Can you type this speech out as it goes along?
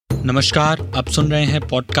नमस्कार, आप सुन रहे हैं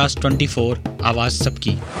पॉडकास्ट 24 आवाज़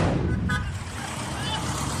सबकी।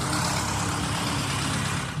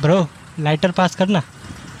 ब्रो, लाइटर पास करना।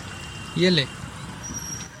 ये ले।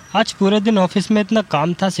 आज पूरे दिन ऑफिस में इतना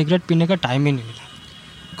काम था, सिगरेट पीने का टाइम ही नहीं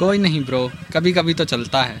मिला। कोई नहीं ब्रो, कभी कभी तो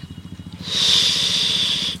चलता है।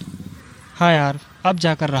 हाँ यार, अब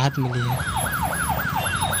जाकर राहत मिली है।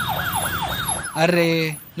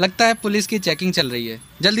 अरे, लगता है पुलिस की चेकिंग चल रही है।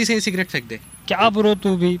 जल्दी से ये सिगरेट फेंक दे। क्या ब्रो,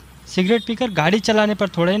 तू भी सिगरेट पीकर गाड़ी चलाने पर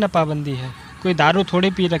थोड़ा ही ना पाबंदी है। कोई दारू थोड़ी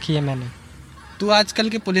पी रखी है मैंने। तू आजकल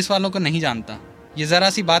के पुलिस वालों को नहीं जानता। ये ज़रा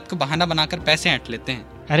सी बात को बहाना बनाकर पैसे ऐंठ लेते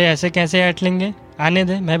हैं। अरे ऐसे कैसे ऐंठ लेंगे? आने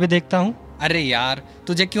दे, मैं भी देखता हूँ। अरे यार,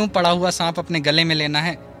 तुझे क्यों पड़ा हुआ सांप अपने गले में लेना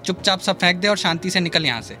है? चुपचाप सब फेंक दे और शांति से निकल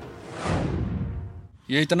यहाँ से।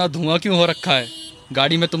 ये इतना धुआं क्यों हो रखा है?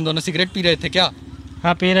 गाड़ी में तुम दोनों सिगरेट पी रहे थे क्या?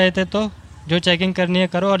 हाँ, पी रहे थे। तो जो चेकिंग करनी है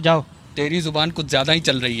करो और जाओ। तेरी जुबान कुछ ज़्यादा ही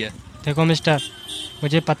चल रही है। देखो मिस्टर,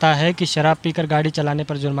 मुझे पता है कि शराब पीकर गाड़ी चलाने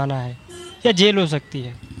पर जुर्माना है या जेल हो सकती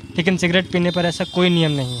है, लेकिन सिगरेट पीने पर ऐसा कोई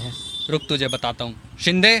नियम नहीं है। रुक, तुझे बताता हूँ।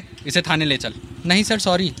 शिंदे, इसे थाने ले चल। नहीं सर,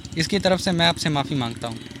 सॉरी, इसकी तरफ से मैं आपसे माफ़ी मांगता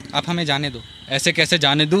हूँ। आप हमें जाने दो। ऐसे कैसे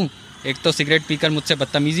जाने दूँ? एक तो सिगरेट पीकर मुझसे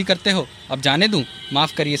बदतमीज़ी करते हो, अब जाने दूँ?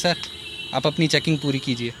 माफ़ करिए सर, आप अपनी चेकिंग पूरी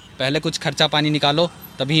कीजिए। पहले कुछ खर्चा पानी निकालो,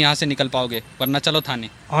 तभी यहाँ से निकल पाओगे, वरना चलो थाने।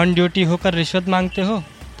 ऑन ड्यूटी होकर रिश्वत मांगते हो?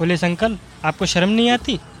 पुलिस अंकल, आपको शर्म नहीं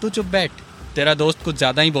आती? तू चुप बैठ, तेरा दोस्त कुछ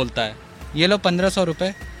ज़्यादा ही बोलता है। ये लो 1500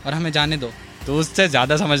 रुपये और हमें जाने दो। तू उससे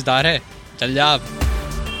ज़्यादा समझदार है, चल जा अब।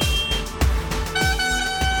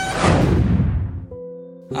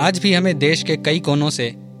 आज भी हमें देश के कई कोनों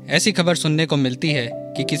से ऐसी खबर सुनने को मिलती है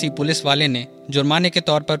कि किसी पुलिस वाले ने जुर्माने के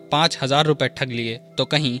तौर पर 5000 रुपये ठग लिए, तो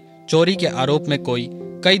कहीं चोरी के आरोप में कोई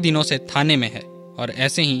कई दिनों से थाने में है। और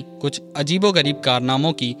ऐसे ही कुछ अजीबोगरीब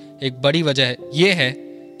कारनामों की एक बड़ी वजह ये है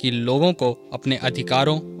कि लोगों को अपने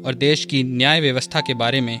अधिकारों और देश की न्याय व्यवस्था के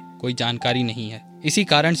बारे में कोई जानकारी नहीं है। इसी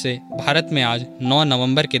कारण से भारत में आज 9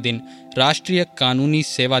 नवंबर के दिन राष्ट्रीय कानूनी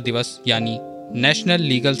सेवा दिवस यानी नेशनल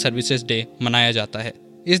लीगल सर्विसेज डे मनाया जाता है।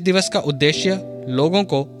 इस दिवस का उद्देश्य लोगों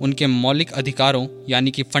को उनके मौलिक अधिकारों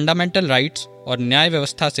यानी कि फंडामेंटल राइट्स और न्याय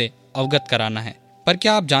व्यवस्था से अवगत कराना है। पर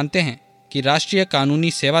क्या आप जानते हैं कि राष्ट्रीय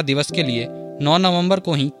कानूनी सेवा दिवस के लिए 9 नवंबर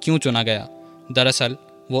को ही क्यों चुना गया? दरअसल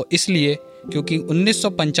वो इसलिए क्योंकि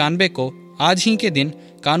 1995 को आज ही के दिन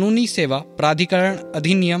कानूनी सेवा प्राधिकरण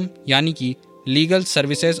अधिनियम यानी कि लीगल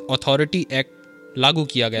सर्विसेज अथॉरिटी एक्ट लागू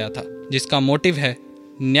किया गया था, जिसका मोटिव है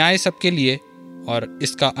न्याय सबके लिए और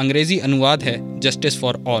इसका अंग्रेजी अनुवाद है जस्टिस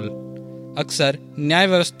फॉर ऑल। अक्सर न्याय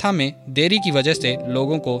व्यवस्था में देरी की वजह से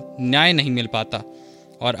लोगों को न्याय नहीं मिल पाता,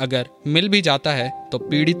 और अगर मिल भी जाता है तो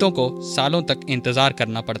पीड़ितों को सालों तक इंतजार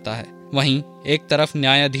करना पड़ता है। वहीं एक तरफ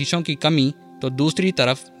न्यायाधीशों की कमी तो दूसरी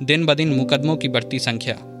तरफ दिन ब दिन मुकदमों की बढ़ती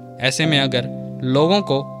संख्या। ऐसे में अगर लोगों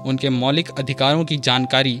को उनके मौलिक अधिकारों की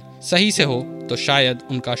जानकारी सही से हो तो शायद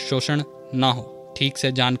उनका शोषण ना हो। ठीक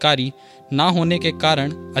से जानकारी ना होने के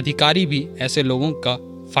कारण अधिकारी भी ऐसे लोगों का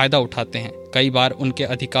फायदा उठाते हैं, कई बार उनके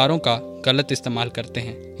अधिकारों का गलत इस्तेमाल करते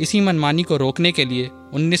हैं। इसी मनमानी को रोकने के लिए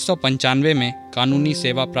 1995 में कानूनी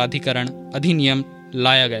सेवा प्राधिकरण अधिनियम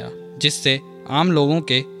लाया गया, जिससे आम लोगों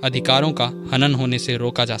के अधिकारों का हनन होने से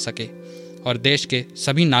रोका जा सके और देश के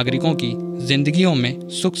सभी नागरिकों की जिंदगियों में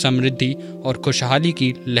सुख समृद्धि और खुशहाली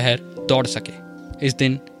की लहर दौड़ सके। इस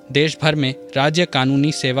दिन देश भर में राज्य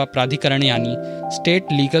कानूनी सेवा प्राधिकरण यानी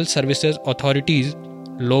स्टेट लीगल सर्विसेज अथॉरिटीज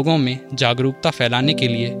लोगों में जागरूकता फैलाने के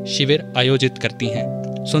लिए शिविर आयोजित करती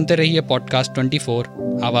हैं। सुनते रहिए पॉडकास्ट 24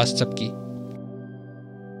 आवाज़ सबकी।